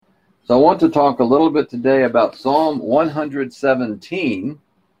So I want to talk a little bit today about Psalm 117.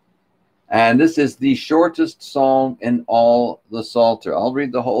 And this is the shortest psalm in all the Psalter. I'll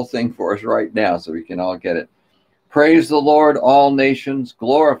read the whole thing for us right now so we can all get it. Praise the Lord, all nations.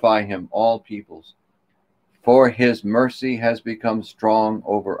 Glorify him, all peoples. For his mercy has become strong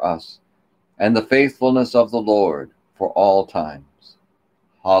over us, and the faithfulness of the Lord for all times.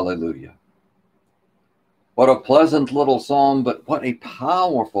 Hallelujah. What a pleasant little psalm, but what a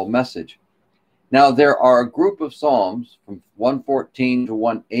powerful message. Now, there are a group of psalms from 114 to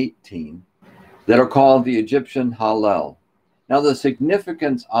 118 that are called the Egyptian Hallel. Now, the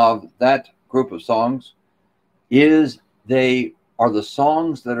significance of that group of songs is they are the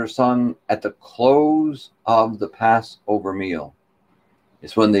songs that are sung at the close of the Passover meal.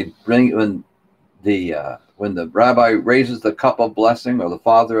 It's when the rabbi raises the cup of blessing, or the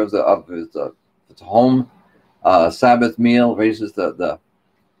father of his home Sabbath meal raises the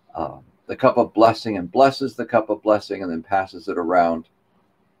cup of blessing and blesses the cup of blessing, and then passes it around,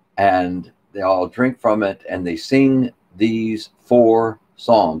 and they all drink from it, and they sing these four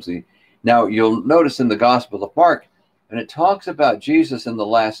psalms. Now, you'll notice in the Gospel of Mark, when it talks about Jesus in the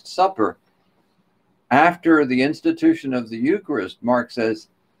Last Supper, after the institution of the Eucharist, Mark says,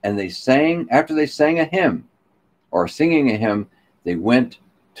 and after they sang a hymn, or singing a hymn, they went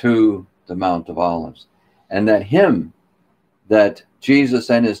to the Mount of Olives. And that hymn that Jesus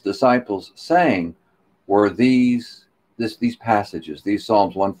and his disciples sang were these passages, these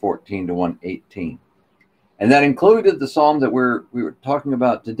Psalms 114 to 118. And that included the psalm that we were talking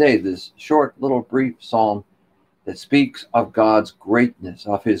about today, this short little brief psalm that speaks of God's greatness,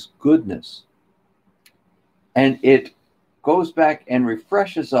 of his goodness. And it goes back and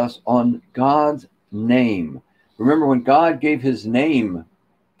refreshes us on God's name. Remember, when God gave his name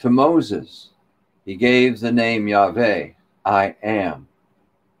to Moses, he gave the name Yahweh, I am.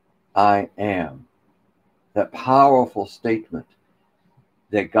 I am. That powerful statement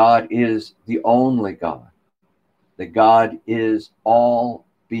that God is the only God, that God is all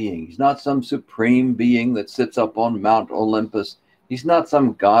being. He's not some supreme being that sits up on Mount Olympus. He's not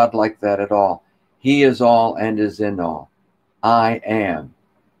some God like that at all. He is all and is in all. I am.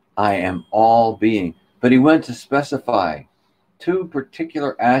 I am all being. But he went to specify two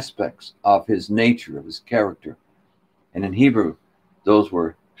particular aspects of his nature, of his character. And in Hebrew, those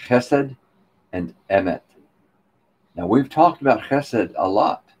were chesed and emet. Now, we've talked about chesed a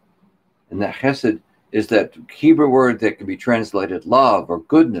lot. And that chesed is that Hebrew word that can be translated love or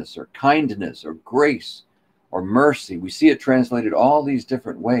goodness or kindness or grace or mercy. We see it translated all these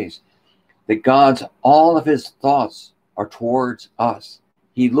different ways. That all of his thoughts are towards us.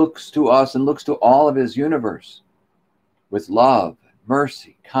 He looks to us and looks to all of his universe with love,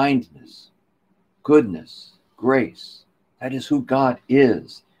 mercy, kindness, goodness, grace. That is who God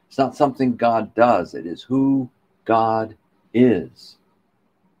is. It's not something God does. It is who God is.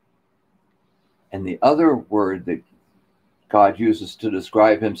 And the other word that God uses to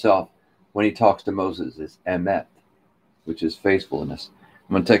describe himself when he talks to Moses is emet, which is faithfulness.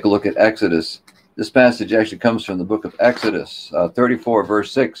 I'm going to take a look at Exodus. This passage actually comes from the book of Exodus 34,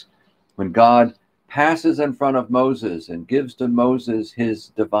 verse 6, when God passes in front of Moses and gives to Moses his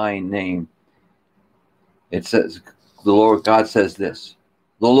divine name. It says, God says this,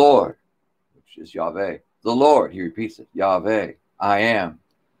 the Lord, which is Yahweh, the Lord, he repeats it, Yahweh, I am,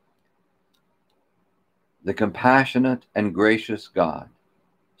 the compassionate and gracious God,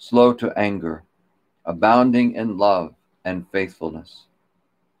 slow to anger, abounding in love and faithfulness.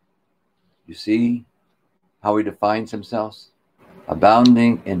 You see how he defines himself?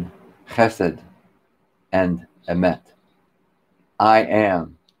 Abounding in chesed and emet. I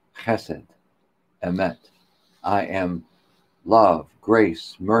am chesed, emet. I am love,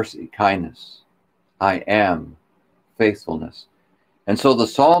 grace, mercy, kindness. I am faithfulness. And so the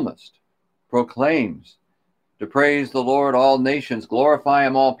psalmist proclaims to praise the Lord, all nations, glorify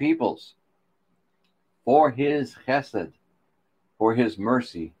him, all peoples, for his chesed, for his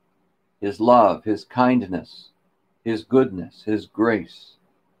mercy, his love, his kindness, his goodness, his grace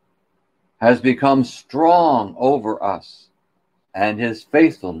has become strong over us, and his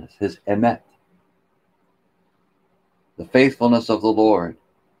faithfulness, his emet. The faithfulness of the Lord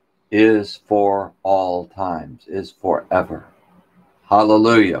is for all times, is forever.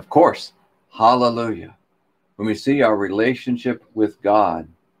 Hallelujah. Of course, hallelujah. When we see our relationship with God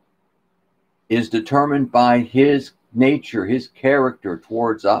is determined by his nature, his character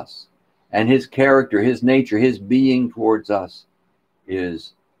towards us. And his character, his nature, his being towards us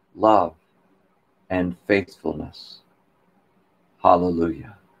is love and faithfulness.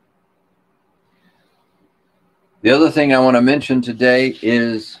 Hallelujah. The other thing I want to mention today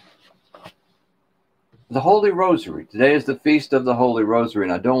is the Holy Rosary. Today is the Feast of the Holy Rosary,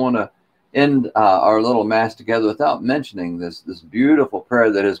 and I don't want to end our little Mass together without mentioning this beautiful prayer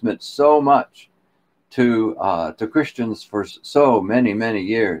that has meant so much to Christians for so many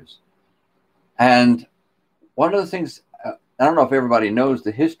years. And one of the things, I don't know if everybody knows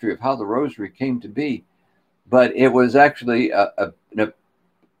the history of how the Rosary came to be, but it was actually an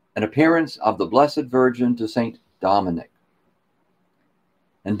appearance of the Blessed Virgin to Saint Dominic.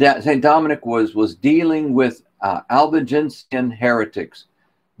 And Saint Dominic was dealing with Albigensian heretics,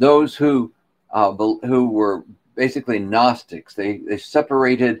 those who were basically Gnostics. They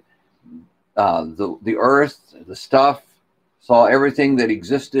separated the earth, the stuff, saw everything that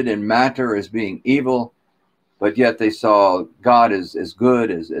existed in matter as being evil, but yet they saw God as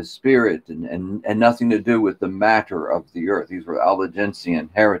good, as spirit, and nothing to do with the matter of the earth. These were Albigensian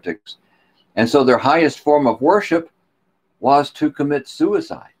heretics. And so their highest form of worship was to commit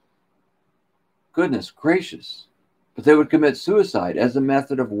suicide. Goodness gracious. But they would commit suicide as a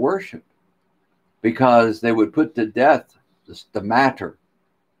method of worship because they would put to death the matter.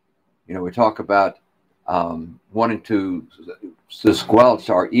 You know, we talk about wanting to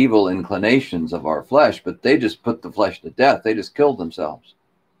squelch our evil inclinations of our flesh, but they just put the flesh to death. They just killed themselves.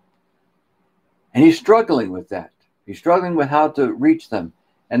 And he's struggling with that. He's struggling with how to reach them.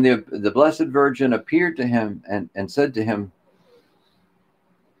 And the Blessed Virgin appeared to him and said to him,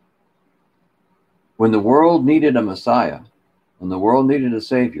 when the world needed a Messiah, when the world needed a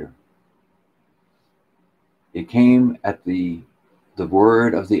Savior, it came at the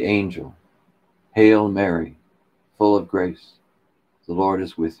word of the angel, Hail Mary, full of grace, the Lord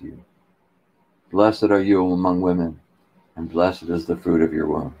is with you. Blessed are you among women, and blessed is the fruit of your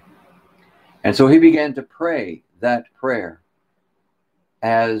womb. And so he began to pray that prayer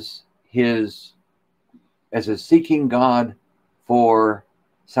as his seeking God for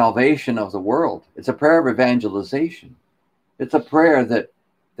salvation of the world. It's a prayer of evangelization. It's a prayer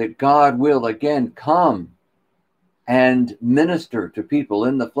that God will again come and minister to people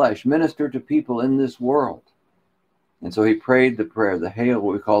in the flesh, minister to people in this world. And so he prayed the prayer,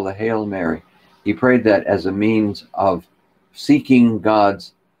 what we call the Hail Mary. He prayed that as a means of seeking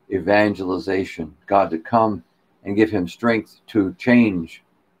God's evangelization, God to come and give him strength to change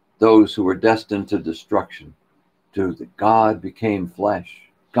those who were destined to destruction. God became flesh.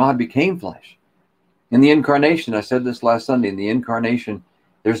 God became flesh. In the incarnation, I said this last Sunday, in the incarnation,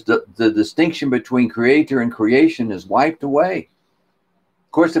 there's the distinction between creator and creation is wiped away.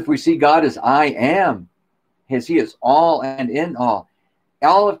 Of course, if we see God as I am, as he is all and in all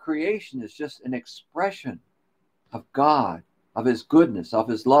of creation is just an expression of God, of his goodness, of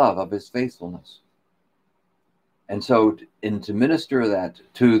his love, of his faithfulness. And so to minister that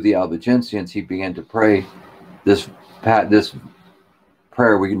to the Albigensians, he began to pray this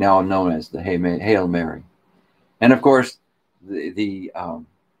prayer we now know as the Hail Mary. And of course, the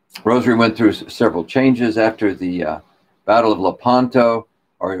Rosary went through several changes after the Battle of Lepanto,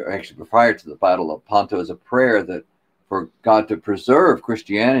 or actually prior to the Battle of Lepanto, as a prayer that for God to preserve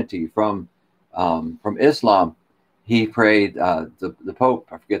Christianity from Islam. He prayed, the Pope,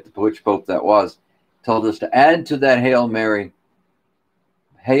 I forget which Pope that was, told us to add to that Hail Mary,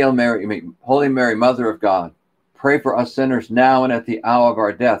 Holy Mary, Mother of God, pray for us sinners now and at the hour of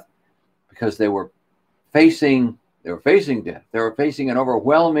our death, because they were facing death. They were facing an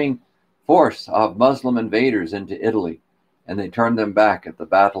overwhelming force of Muslim invaders into Italy, and they turned them back at the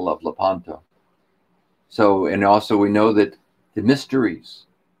Battle of Lepanto. So, and also we know that the mysteries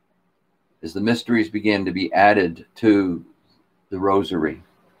began to be added to the Rosary.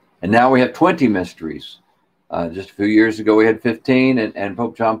 And now we have 20 mysteries. Just a few years ago, we had 15, and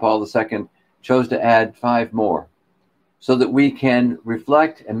Pope John Paul II chose to add 5 more so that we can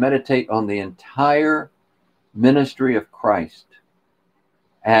reflect and meditate on the entire ministry of Christ.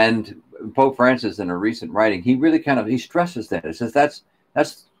 And Pope Francis, in a recent writing, he really he stresses that. It says that's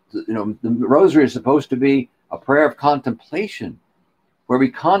the Rosary is supposed to be a prayer of contemplation, where we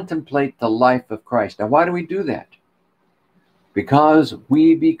contemplate the life of Christ. Now, why do we do that? Because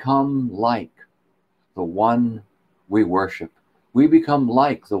we become like the one we worship. We become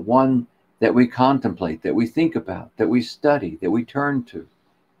like the one that we contemplate, that we think about, that we study, that we turn to.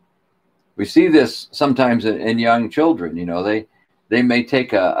 We see this sometimes in young children. They may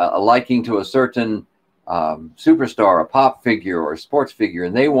take a liking to a certain superstar, a pop figure or a sports figure,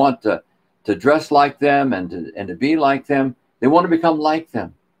 and they want to dress like them and to be like them. They want to become like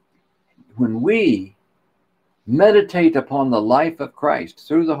them. When we meditate upon the life of Christ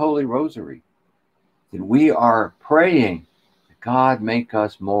through the Holy Rosary, then we are praying that God make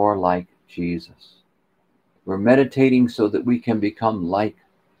us more like Jesus. We're meditating so that we can become like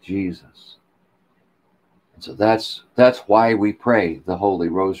Jesus. So that's why we pray the Holy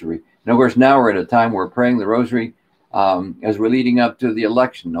Rosary. And of course, now we're at a time where we're praying the Rosary as we're leading up to the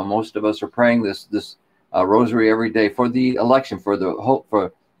election. Now, most of us are praying this Rosary every day for the election, for the hope,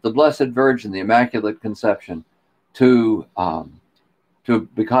 for the Blessed Virgin, the Immaculate Conception, to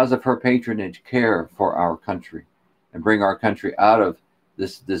because of her patronage, care for our country and bring our country out of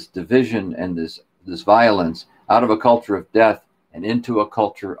this division and this violence, out of a culture of death and into a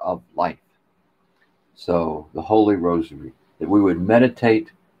culture of life. So the Holy Rosary, that we would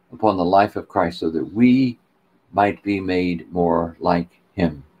meditate upon the life of Christ so that we might be made more like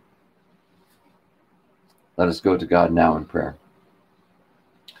him. Let us go to God now in prayer.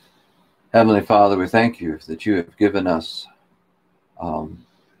 Heavenly Father, we thank you that you have given us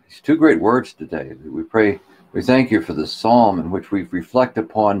these two great words today. We pray, we thank you for the psalm in which we reflect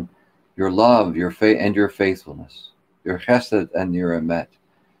upon your love, your faith, and your faithfulness, your chesed and your emet,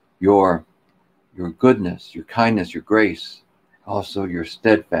 your goodness, your kindness, your grace, also your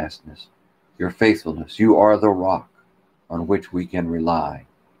steadfastness, your faithfulness. You are the rock on which we can rely,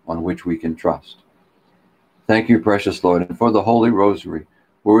 on which we can trust. Thank you, precious Lord, and for the Holy Rosary,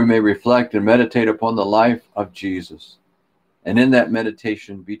 where we may reflect and meditate upon the life of Jesus, and in that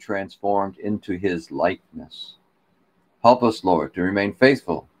meditation be transformed into his likeness. Help us, Lord, to remain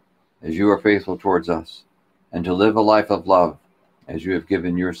faithful as you are faithful towards us, and to live a life of love as you have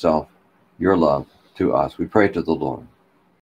given yourself, your love, to us. We pray to the Lord.